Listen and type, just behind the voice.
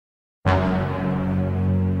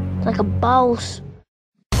like a boss.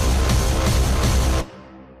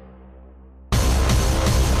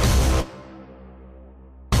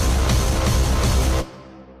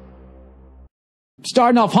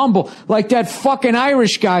 Starting off humble, like that fucking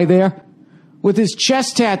Irish guy there with his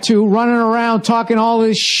chest tattoo running around talking all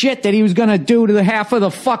this shit that he was going to do to the half of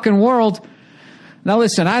the fucking world. Now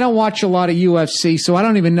listen, I don't watch a lot of UFC, so I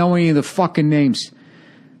don't even know any of the fucking names.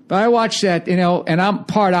 But I watch that, you know, and I'm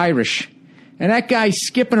part Irish. And that guy's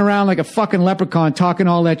skipping around like a fucking leprechaun talking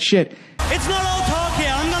all that shit. It's not all talk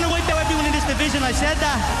here. I'm going to wipe out everyone in this division. I said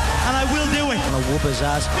that, and I will do it. I'm going to whoop his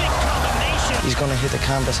ass. Big combination. He's going to hit the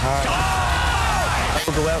canvas hard.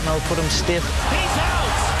 I'll go out and I'll put him stiff. He's out.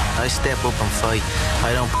 I step up and fight.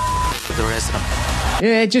 I don't with the rest of them.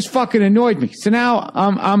 Yeah, it just fucking annoyed me. So now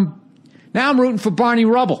I'm rooting for Barney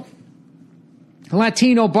Rubble.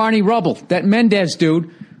 Latino Barney Rubble, that Mendes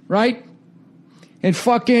dude, right? And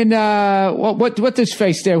fucking what this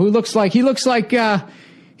face there? He looks like a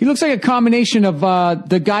combination of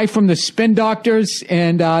the guy from the Spin Doctors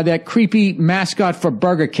and that creepy mascot for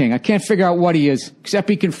Burger King. I can't figure out what he is, except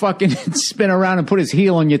he can fucking spin around and put his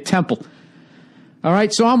heel on your temple. All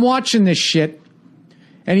right, so I'm watching this shit,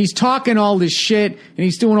 and he's talking all this shit, and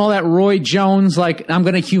he's doing all that Roy Jones, like, I'm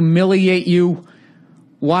going to humiliate you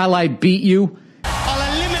while I beat you.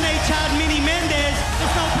 I'll eliminate Chad Mini Mendes.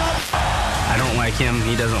 There's no problem. I don't like him.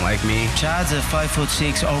 He doesn't like me. Chad's a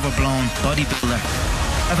 5'6" overblown bodybuilder.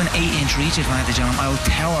 I have an 8-inch reach advantage on him. I will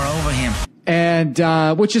tower over him. And,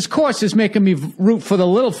 which, of course, is making me root for the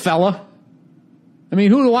little fella. I mean,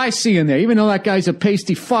 who do I see in there? Even though that guy's a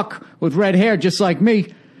pasty fuck with red hair just like me,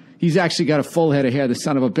 he's actually got a full head of hair, the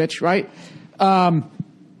son of a bitch, right? I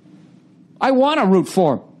want to root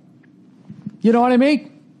for him. You know what I mean?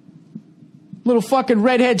 Little fucking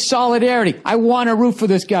redhead solidarity. I want to root for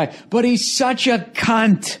this guy. But he's such a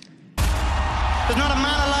cunt. There's not a man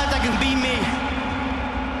alive that can beat me.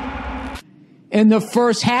 In the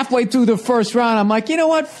halfway through the first round, I'm like, you know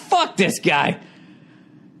what? Fuck this guy.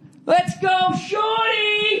 Let's go,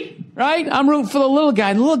 shorty! Right? I'm rooting for the little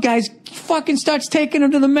guy. The little guy fucking starts taking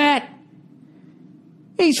him to the mat.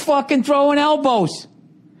 He's fucking throwing elbows.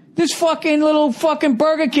 This fucking little fucking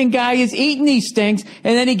Burger King guy is eating these things,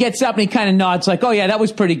 and then he gets up and he kind of nods like, oh yeah, that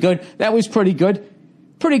was pretty good. That was pretty good.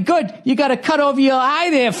 Pretty good. You got a cut over your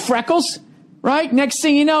eye there, Freckles. Right? Next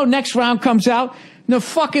thing you know, next round comes out, and the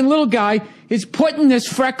fucking little guy is putting this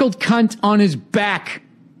freckled cunt on his back.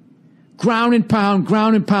 Ground and pound,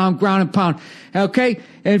 ground and pound, ground and pound. Okay?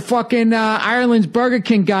 And fucking Ireland's Burger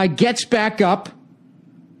King guy gets back up.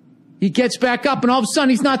 He gets back up, and all of a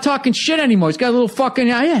sudden, he's not talking shit anymore. He's got a little fucking,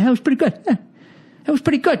 yeah, that was pretty good. Yeah, that was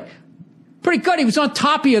pretty good. Pretty good. He was on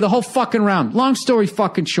top of you the whole fucking round. Long story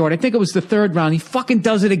fucking short. I think it was the third round. He fucking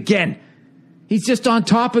does it again. He's just on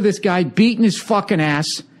top of this guy, beating his fucking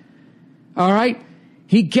ass. All right?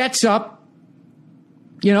 He gets up,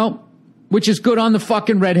 you know, which is good on the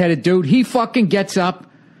fucking redheaded dude. He fucking gets up.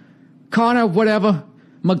 Conor, whatever,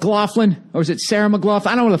 McLaughlin, or is it Sarah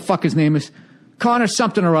McLaughlin? I don't know what the fuck his name is. Conor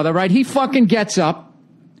something or other, right? He fucking gets up,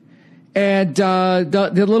 and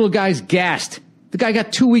the little guy's gassed. The guy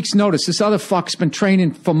got 2 weeks' notice. This other fuck's been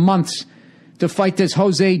training for months to fight this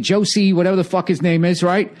Josie, whatever the fuck his name is,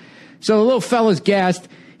 right? So the little fella's gassed.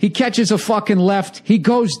 He catches a fucking left. He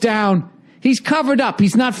goes down. He's covered up.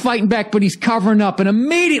 He's not fighting back, but he's covering up. And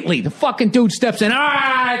immediately, the fucking dude steps in. All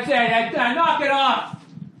right, knock it off.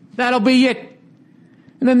 That'll be it.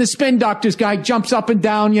 And then the Spin Doctors guy jumps up and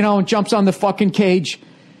down, you know, and jumps on the fucking cage,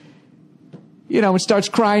 you know, and starts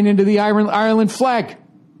crying into the Ireland flag.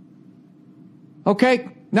 Okay?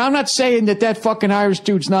 Now, I'm not saying that fucking Irish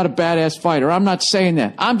dude's not a badass fighter. I'm not saying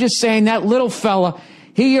that. I'm just saying that little fella,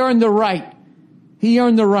 he earned the right. He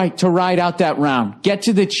earned the right to ride out that round. Get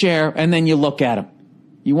to the chair, and then you look at him.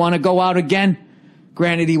 You want to go out again?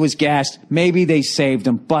 Granted, he was gassed. Maybe they saved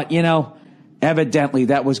him. But, you know, evidently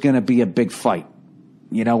that was going to be a big fight.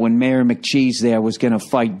 You know, when Mayor McCheese there was going to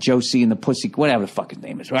fight Josie and the Pussy, whatever the fuck his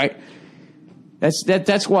name is, right?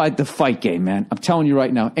 That's why the fight game, man. I'm telling you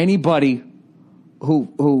right now, anybody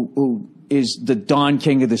who is the Don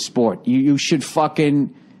King of the sport, you should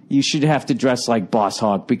have to dress like Boss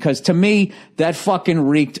Hogg, because to me, that fucking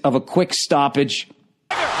reeked of a quick stoppage.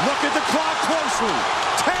 Look at the clock closely.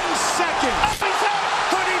 10 seconds.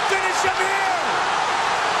 Could he finish him here?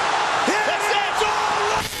 It's all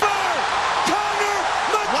over. Conor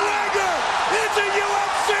McGregor is a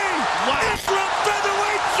UFC interim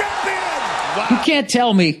featherweight champion. Wow. You can't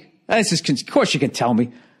tell me. Of course you can tell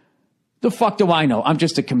me. The fuck do I know? I'm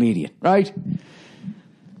just a comedian, right?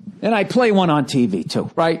 And I play one on TV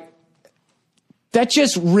too, right? That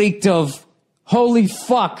just reeked of Holy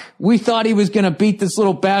fuck. We thought he was going to beat this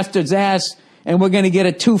little bastard's ass, and we're going to get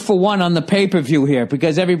a 2-for-1 on the pay-per-view here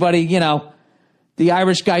because everybody, you know, the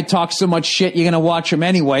Irish guy talks so much shit, you're going to watch him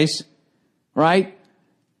anyways, right?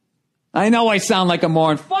 I know I sound like a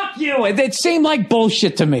moron. Fuck you. It seemed like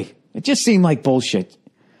bullshit to me. It just seemed like bullshit.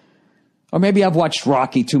 Or maybe I've watched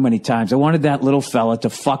Rocky too many times. I wanted that little fella to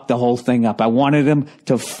fuck the whole thing up. I wanted him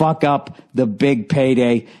to fuck up the big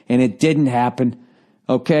payday, and it didn't happen.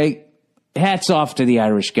 Okay? Hats off to the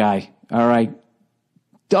Irish guy. All right?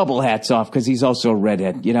 Double hats off because he's also a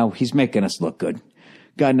redhead. You know, he's making us look good.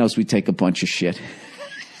 God knows we take a bunch of shit.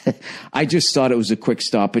 I just thought it was a quick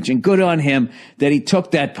stoppage, and good on him that he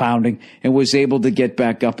took that pounding and was able to get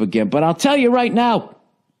back up again. But I'll tell you right now,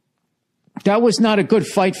 that was not a good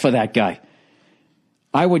fight for that guy,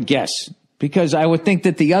 I would guess, because I would think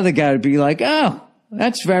that the other guy would be like, oh,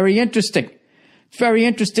 that's very interesting. It's very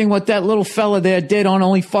interesting what that little fella there did on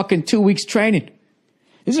only fucking 2 weeks training.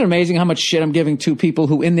 Isn't it amazing how much shit I'm giving to people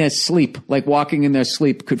who in their sleep, like walking in their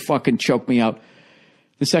sleep, could fucking choke me out?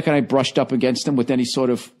 The second I brushed up against them with any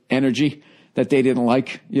sort of energy that they didn't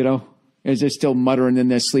like, you know, as they're still muttering in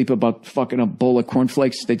their sleep about fucking a bowl of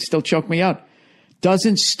cornflakes, they'd still choke me out.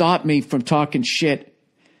 Doesn't stop me from talking shit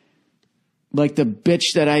like the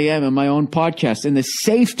bitch that I am in my own podcast, in the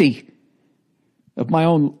safety of my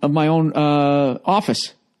own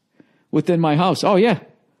office within my house. Oh, yeah.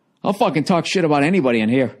 I'll fucking talk shit about anybody in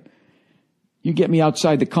here. You get me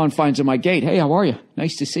outside the confines of my gate. Hey, how are you?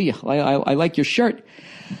 Nice to see you. I like your shirt.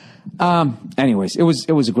 Anyways, it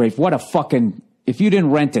was a great, what a fucking, if you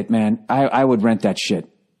didn't rent it, man, I would rent that shit.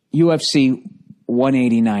 UFC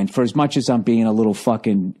 189, for as much as I'm being a little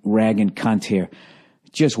fucking rag and cunt here,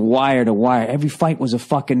 just wire to wire. Every fight was a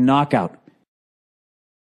fucking knockout.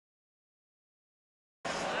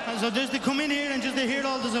 So just to come in here and just to hear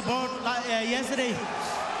all the support yesterday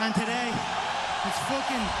and today, it's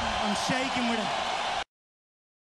fucking, I'm shaking with it.